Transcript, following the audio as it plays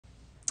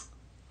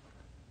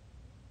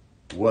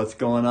What's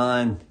going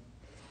on?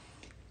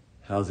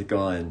 How's it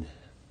going?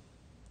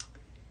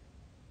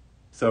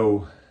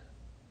 So,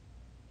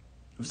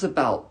 it was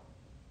about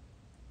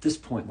this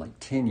point like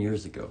 10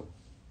 years ago.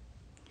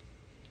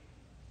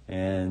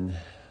 And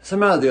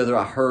somehow or the other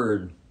I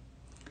heard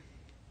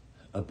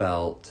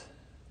about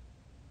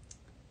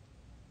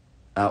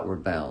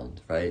Outward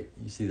Bound, right?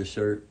 You see the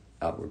shirt?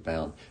 Outward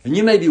Bound. And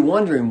you may be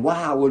wondering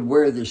why I would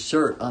wear this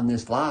shirt on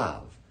this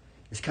live.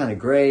 It's kind of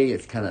gray,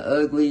 it's kind of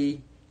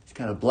ugly, it's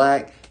kind of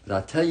black. But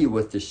I'll tell you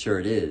what this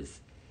shirt is.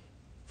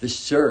 This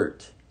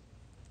shirt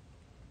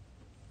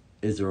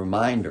is a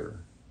reminder.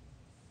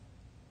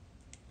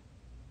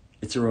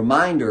 It's a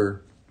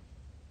reminder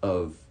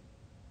of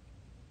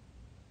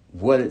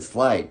what it's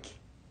like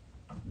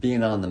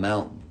being on the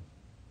mountain.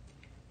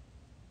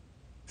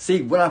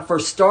 See, when I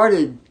first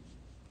started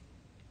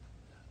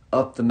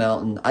up the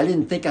mountain, I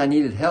didn't think I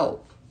needed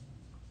help.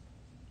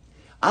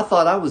 I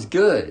thought I was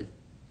good.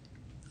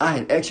 I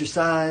had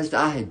exercised.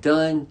 I had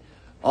done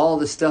all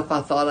the stuff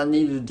I thought I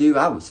needed to do.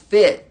 I was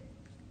fit.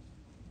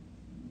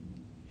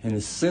 And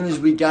as soon as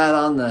we got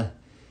on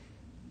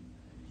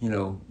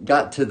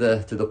got to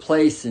the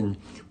place and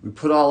we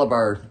put all of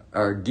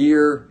our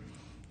gear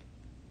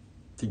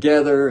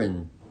together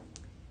and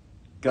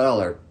got all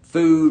our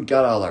food,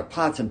 got all our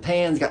pots and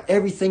pans, got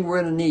everything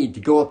we're going to need to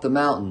go up the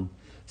mountain,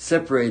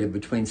 separated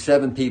between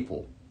 7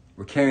 people.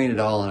 We're carrying it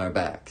all on our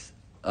backs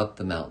up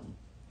the mountain.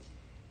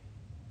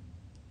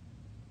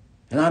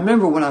 And I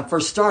remember when I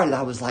first started,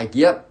 I was like,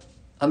 yep,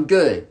 I'm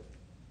good.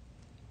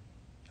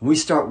 And we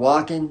start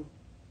walking.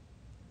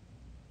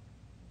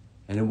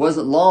 And it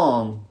wasn't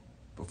long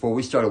before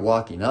we started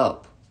walking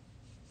up.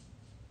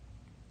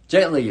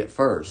 Gently at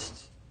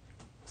first.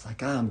 It's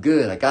like, I'm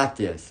good. I got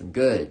this. I'm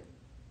good.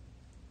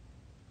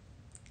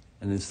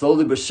 And then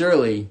slowly but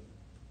surely,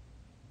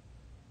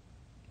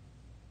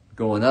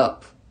 going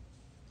up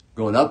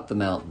the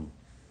mountain.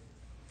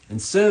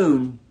 And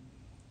soon,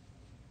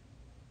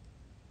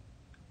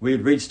 we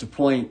had reached a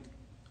point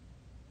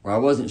where I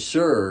wasn't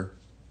sure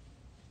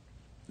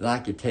that I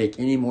could take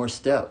any more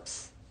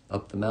steps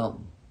up the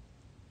mountain.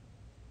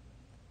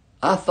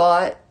 I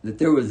thought that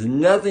there was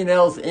nothing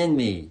else in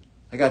me.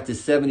 I got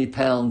this 70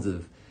 pounds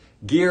of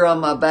gear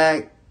on my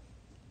back,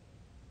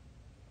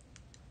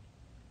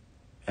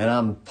 and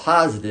I'm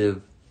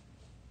positive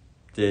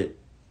that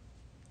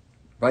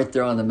right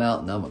there on the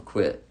mountain, I'm going to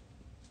quit.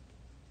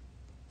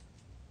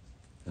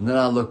 And then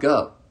I look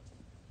up,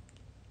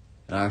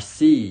 and I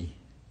see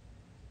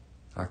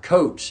our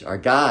coach, our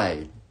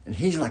guide, and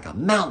he's like a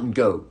mountain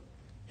goat.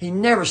 He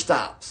never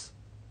stops.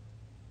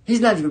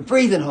 He's not even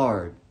breathing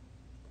hard.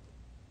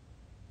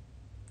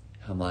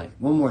 I'm like,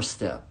 one more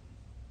step.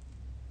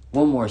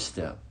 One more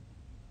step.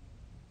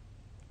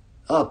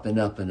 Up and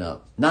up and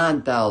up.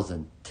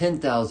 9,000,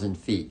 10,000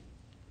 feet.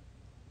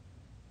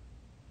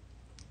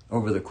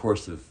 Over the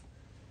course of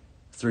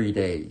 3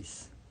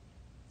 days.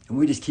 And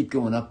we just keep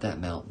going up that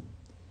mountain.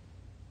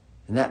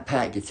 And that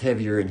pack gets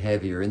heavier and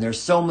heavier. And there's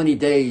so many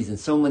days and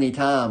so many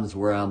times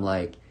where I'm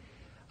like,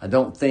 I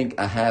don't think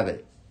I have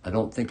it. I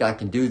don't think I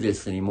can do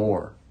this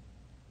anymore.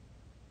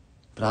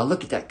 But I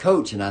look at that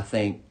coach and I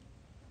think,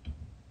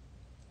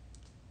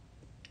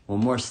 one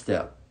more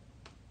step.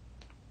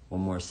 One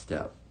more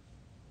step.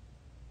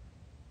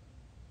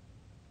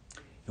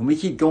 And we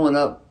keep going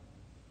up.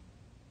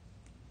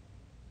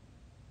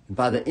 And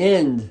by the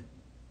end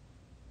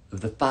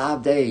of the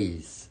 5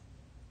 days,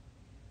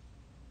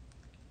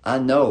 I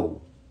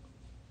know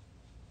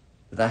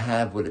that I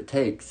have what it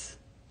takes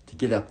to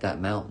get up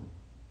that mountain.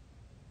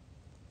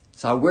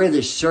 So I wear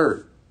this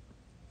shirt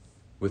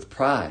with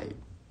pride,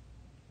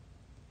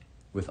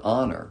 with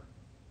honor,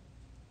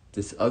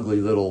 this ugly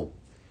little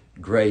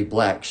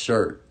gray-black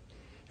shirt.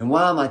 And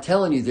why am I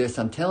telling you this?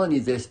 I'm telling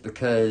you this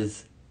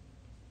because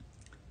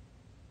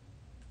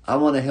I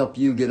want to help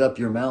you get up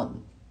your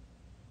mountain.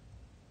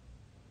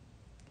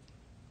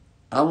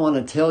 I want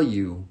to tell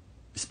you,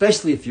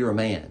 especially if you're a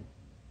man,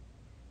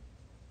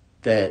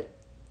 that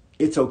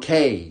it's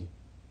okay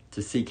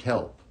to seek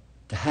help,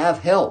 to have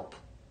help.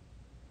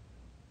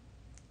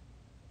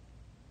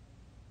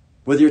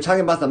 Whether you're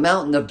talking about the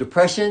mountain of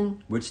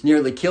depression, which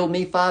nearly killed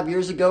me 5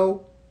 years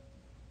ago,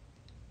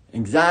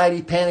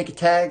 anxiety, panic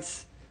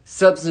attacks,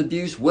 substance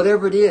abuse,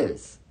 whatever it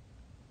is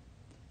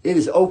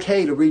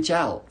okay to reach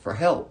out for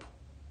help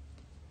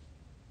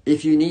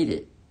if you need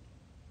it.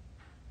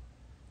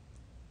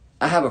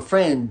 I have a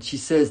friend, she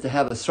says to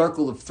have a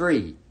circle of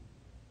 3.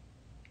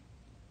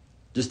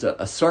 Just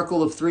a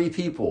circle of 3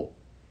 people.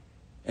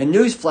 And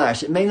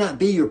newsflash, it may not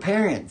be your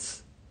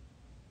parents.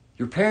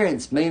 Your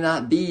parents may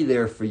not be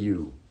there for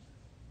you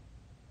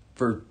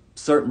for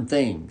certain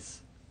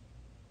things.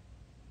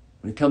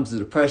 When it comes to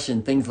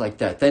depression, things like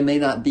that, they may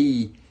not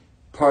be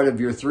part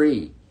of your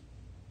 3.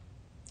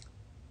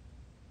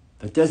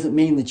 That doesn't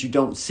mean that you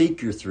don't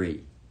seek your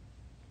 3.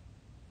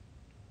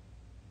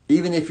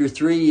 Even if your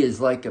 3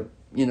 is like a,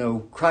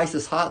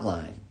 crisis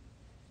hotline.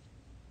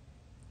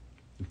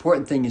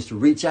 Important thing is to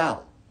reach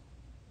out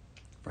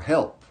for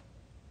help,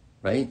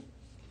 right?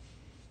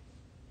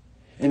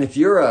 And if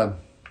you're a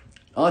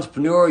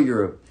entrepreneur,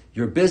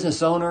 you're a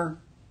business owner,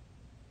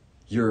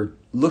 you're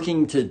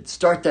looking to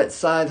start that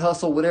side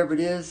hustle, whatever it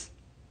is,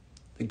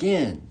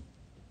 again,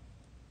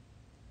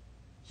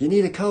 you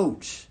need a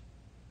coach.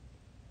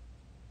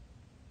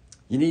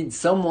 You need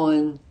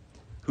someone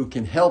who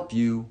can help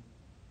you,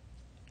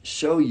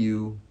 show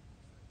you,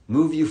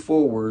 move you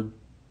forward,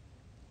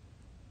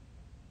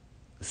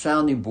 a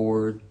sounding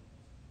board.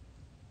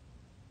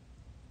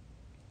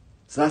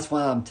 So that's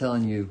why I'm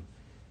telling you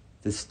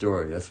this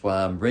story. That's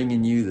why I'm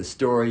bringing you the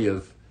story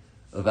of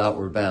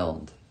Outward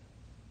Bound.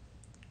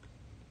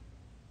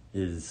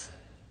 Is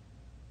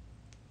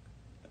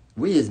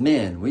we as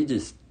men, we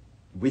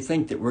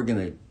think that we're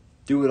going to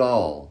do it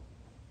all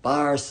by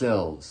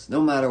ourselves,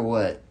 no matter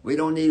what. We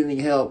don't need any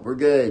help. We're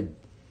good.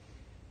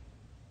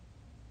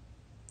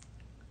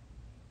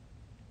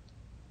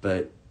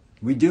 But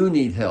we do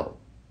need help.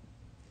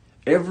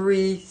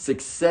 Every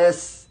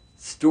success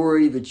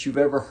story that you've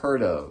ever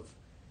heard of,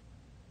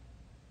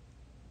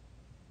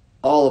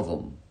 all of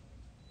them,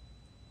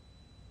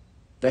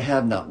 they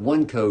have not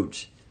one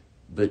coach,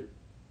 but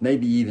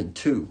maybe even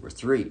 2 or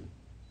 3.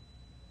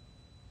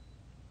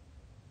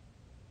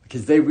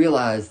 Because they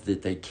realize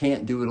that they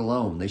can't do it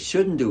alone. They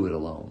shouldn't do it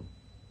alone.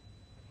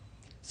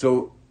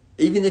 So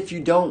even if you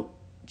don't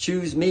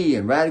choose me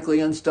and Radically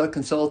Unstuck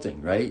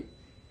Consulting, right?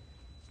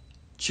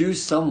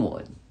 Choose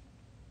someone.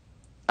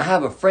 I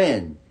have a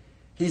friend.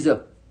 He's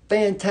a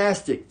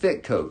fantastic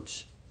fit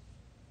coach.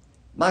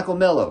 Michael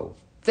Mello.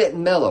 Fit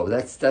and Mellow.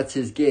 That's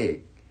his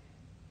gig.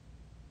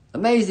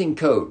 Amazing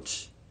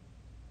coach.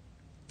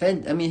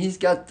 I mean, he's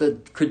got the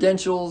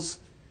credentials.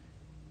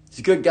 He's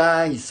a good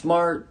guy. He's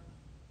smart.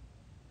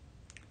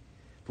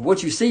 But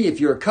what you see if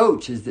you're a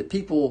coach is that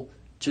people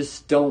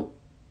just don't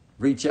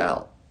reach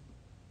out.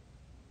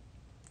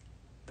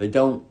 They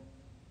don't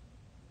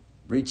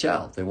reach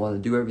out. They want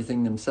to do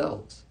everything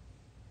themselves.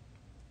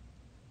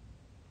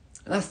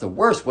 And that's the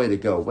worst way to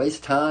go.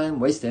 Waste time,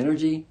 waste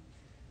energy.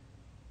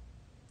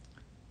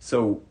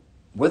 So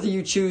whether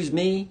you choose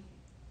me,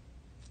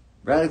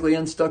 Radically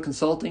Unstuck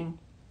Consulting,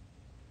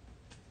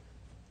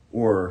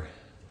 or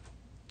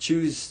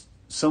choose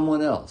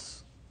someone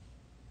else,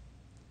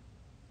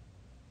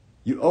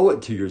 you owe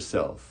it to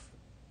yourself,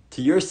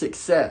 to your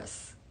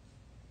success,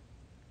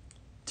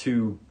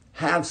 to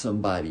have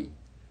somebody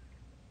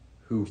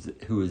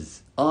who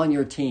is on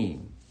your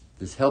team,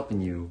 is helping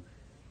you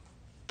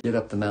get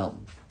up the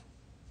mountain.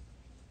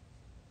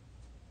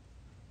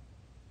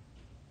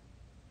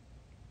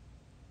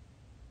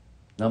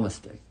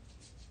 Namaste.